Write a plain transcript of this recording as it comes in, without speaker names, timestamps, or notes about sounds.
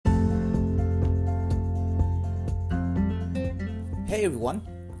Hey everyone,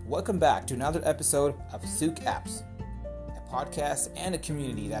 welcome back to another episode of Souk Apps, a podcast and a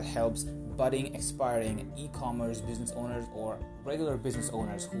community that helps budding, aspiring e-commerce business owners or regular business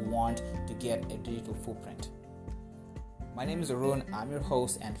owners who want to get a digital footprint. My name is Arun, I'm your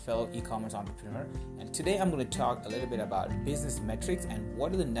host and fellow e-commerce entrepreneur, and today I'm going to talk a little bit about business metrics and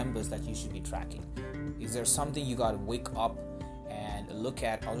what are the numbers that you should be tracking. Is there something you got to wake up and look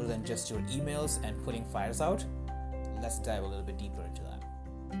at other than just your emails and putting fires out? Let's dive a little bit deeper into that.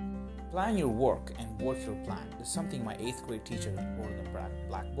 Plan your work and work your plan. This is something my 8th grade teacher wrote on the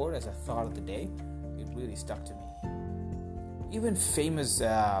blackboard as a thought of the day. It really stuck to me. Even famous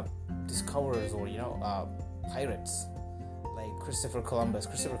discoverers or pirates like Christopher Columbus.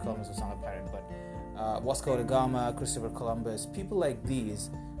 Christopher Columbus was not a pirate, but Vasco da Gama, Christopher Columbus, people like these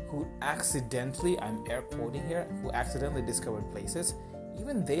who accidentally, I'm air quoting here, who accidentally discovered places,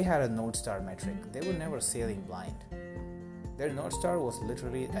 even they had a North Star metric. They were never sailing blind. Their North Star was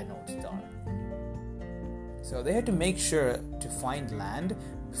literally a North Star. So they had to make sure to find land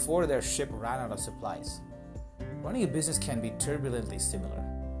before their ship ran out of supplies. Running a business can be turbulently similar.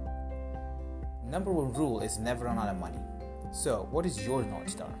 Number one rule is never run out of money. So what is your North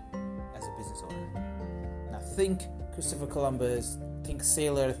Star as a business owner? Now think Christopher Columbus, think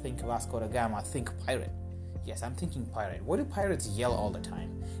sailor, think Vasco da Gama, think pirate. Yes, I'm thinking pirate. What do pirates yell all the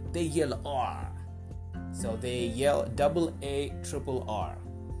time? They yell R. So they yell AA, triple R.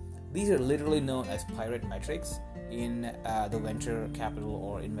 These are literally known as pirate metrics in the venture capital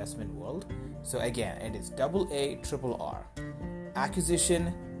or investment world. So again, it is AA, triple R.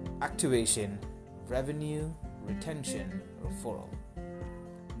 Acquisition, activation, revenue, retention, referral.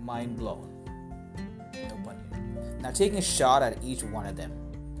 Mind blown. No pun here. Now taking a shot at each one of them.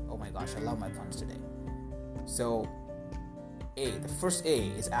 Oh my gosh, I love my puns today. So the first A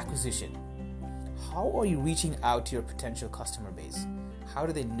is acquisition. How are you reaching out to your potential customer base? How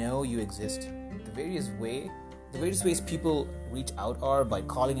do they know you exist? The various ways people reach out are by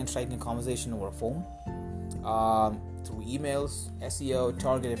calling and striking a conversation over a phone, through emails, SEO,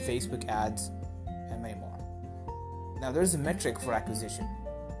 targeted Facebook ads, and many more. Now there's a metric for acquisition.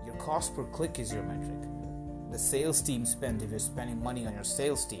 Your cost per click is your metric. The sales team spend, if you're spending money on your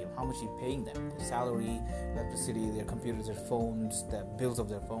sales team, how much are you paying them? Their salary, electricity, their computers, their phones, the bills of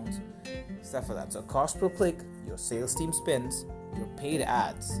their phones, stuff like that. So cost per click, your sales team spends, your paid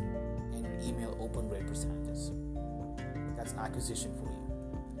ads, and your email open rate percentages. That's acquisition for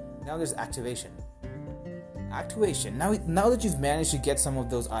you. Now there's activation. Activation. Now that you've managed to get some of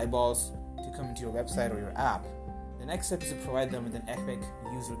those eyeballs to come into your website or your app, the next step is to provide them with an epic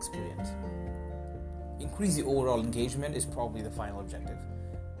user experience. Increase the overall engagement is probably the final objective.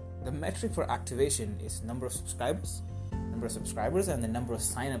 The metric for activation is number of subscribers, and the number of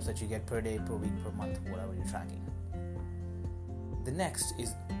signups that you get per day, per week, per month, whatever you're tracking. The next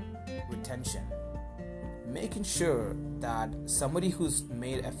is retention. Making sure that somebody who's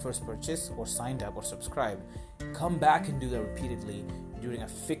made a first purchase or signed up or subscribed come back and do that repeatedly during a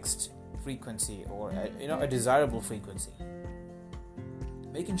fixed frequency or a desirable frequency.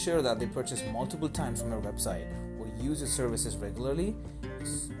 Making sure that they purchase multiple times from your website or use your services regularly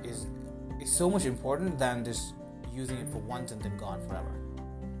is so much important than just using it for once and then gone forever.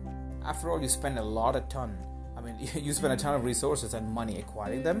 After all, you spend a ton of resources and money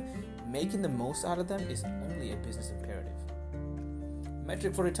acquiring them. Making the most out of them is only a business imperative.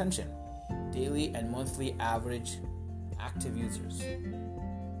 Metric for retention: daily and monthly average active users,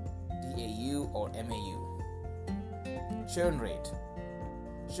 DAU or MAU. Churn rate.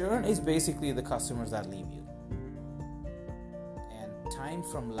 Churn is basically the customers that leave you. And time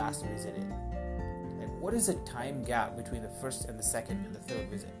from last visited. Like, what is the time gap between the first and the second and the third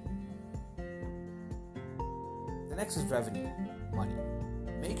visit? The next is revenue, money.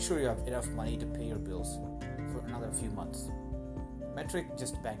 Make sure you have enough money to pay your bills for another few months. Metric,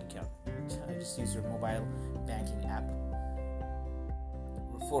 just bank account. Just use your mobile banking app.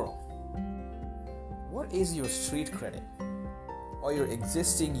 Referral. What is your street credit? Are your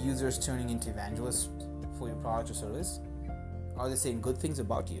existing users turning into evangelists for your product or service? Are they saying good things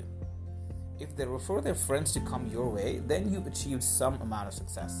about you? If they refer their friends to come your way, then you've achieved some amount of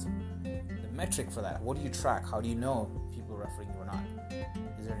success. The metric for that, what do you track? How do you know people are referring you or not?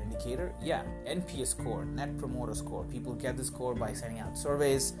 Is there an indicator? Yeah, NPS score, Net Promoter Score. People get this score by sending out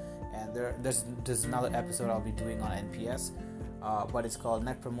surveys, and there's another episode I'll be doing on NPS, but it's called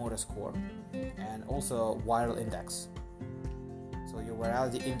Net Promoter Score, and also Viral Index. So your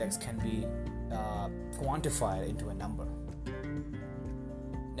virality index can be quantified into a number.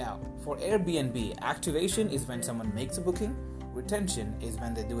 Now, for Airbnb, activation is when someone makes a booking, Retention is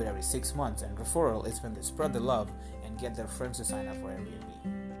when they do it every 6 months, and referral is when they spread the love and get their friends to sign up for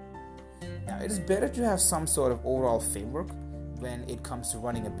Airbnb. Now, it is better to have some sort of overall framework when it comes to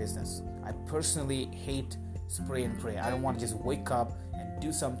running a business. I personally hate spray and pray. I don't want to just wake up and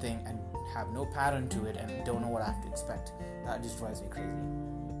do something and have no pattern to it and don't know what I have to expect. That just drives me crazy.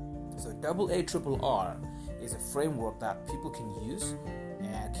 So AARRR is a framework that people can use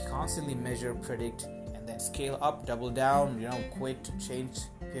and constantly measure, predict, and then scale up, double down, quit, change,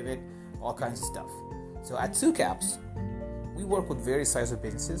 pivot, all kinds of stuff. So at Souk Apps, we work with various sizes of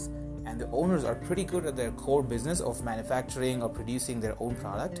businesses, and the owners are pretty good at their core business of manufacturing or producing their own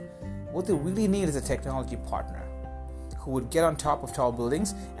product. What they really need is a technology partner who would get on top of tall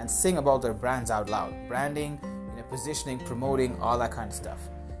buildings and sing about their brands out loud. Branding, positioning, promoting, all that kind of stuff.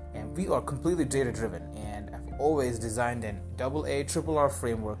 And we are completely data-driven, and I've always designed an AARRR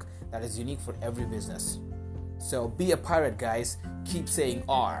framework that is unique for every business. So be a pirate, guys. Keep saying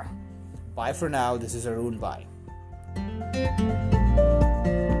R. Bye for now. This is Arun. Bye.